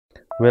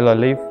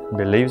Home.WEILAILIFE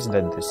believes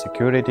that the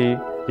security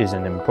is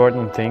an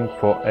important thing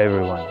for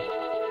everyone.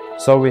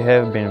 So we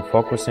have been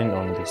focusing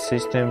on this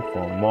system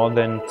for more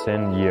than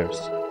 10 years.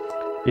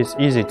 It's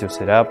easy to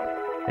set up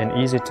and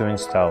easy to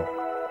install.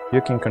 You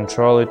can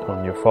control it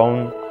on your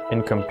phone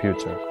and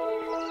computer.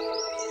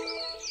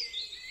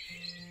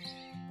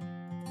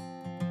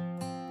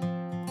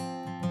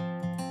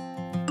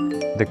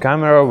 The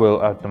camera will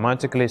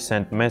automatically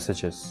send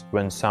messages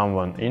when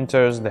someone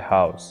enters the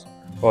house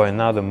or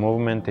another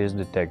movement is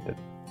detected.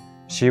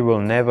 She will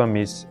never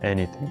miss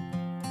anything.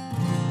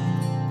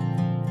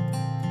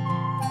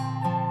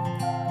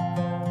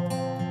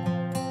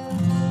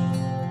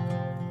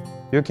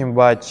 You can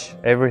watch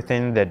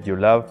everything that you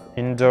love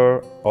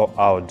indoor or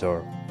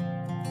outdoor.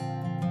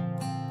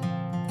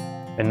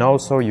 And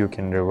also you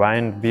can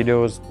rewind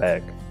videos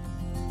back.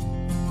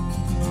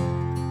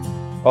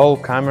 All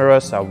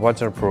cameras are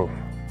waterproof,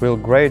 will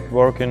great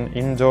working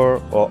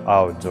indoor or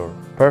outdoor.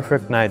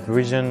 Perfect night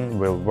vision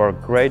will work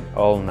great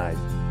all night.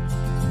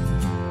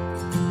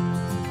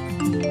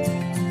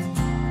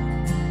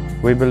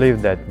 We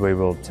believe that we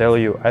will tell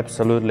you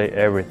absolutely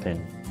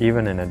everything,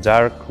 even in a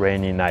dark,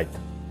 rainy night.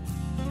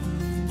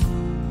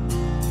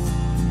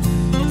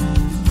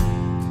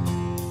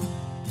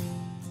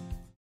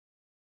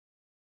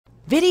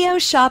 Video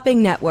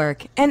Shopping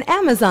Network, an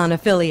Amazon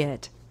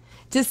affiliate.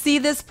 To see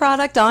this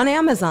product on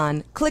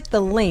Amazon, click the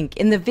link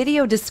in the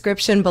video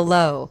description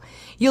below.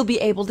 You'll be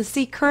able to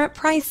see current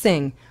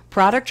pricing,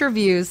 product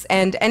reviews,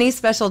 and any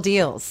special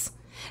deals.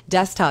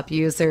 Desktop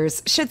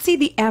users should see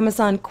the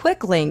Amazon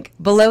quick link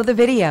below the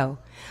video.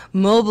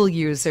 Mobile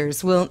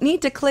users will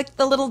need to click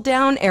the little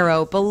down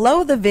arrow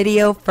below the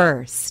video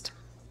first.